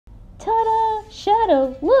Ta-da!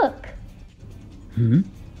 Shadow, look! Hmm?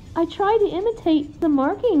 I tried to imitate the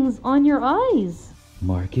markings on your eyes.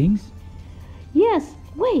 Markings? Yes,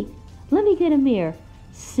 wait, let me get a mirror.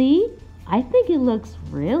 See? I think it looks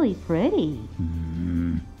really pretty.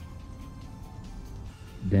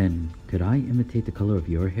 Then, could I imitate the color of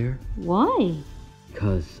your hair? Why?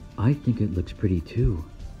 'Cause I think it looks pretty too.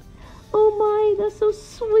 Oh my, that's so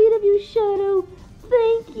sweet of you, Shadow.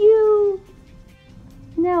 Thank you.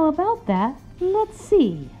 Now about that, let's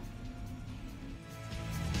see.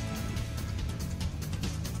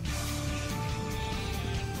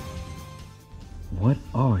 What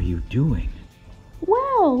are you doing?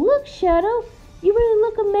 Wow, look, Shadow. You really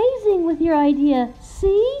look amazing with your idea.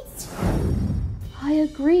 See? I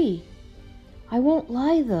agree. I won't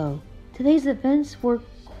lie, though. Today's events were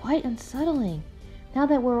quite unsettling. Now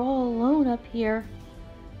that we're all alone up here,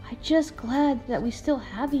 I'm just glad that we still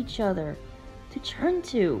have each other to turn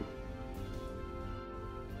to.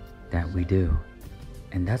 That we do.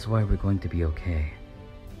 And that's why we're going to be okay.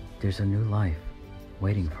 There's a new life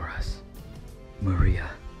waiting for us. Maria,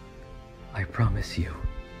 I promise you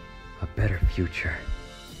a better future.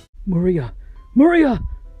 Maria! Maria!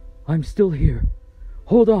 I'm still here.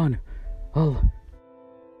 Hold on.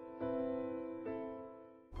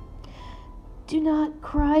 Do not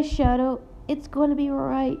cry, Shadow. It's going to be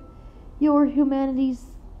alright. You're humanity's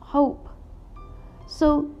hope.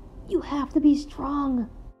 So you have to be strong.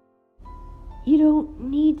 You don't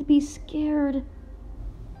need to be scared.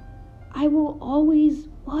 I will always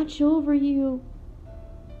watch over you.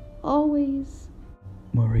 Always.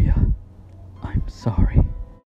 Maria, I'm sorry.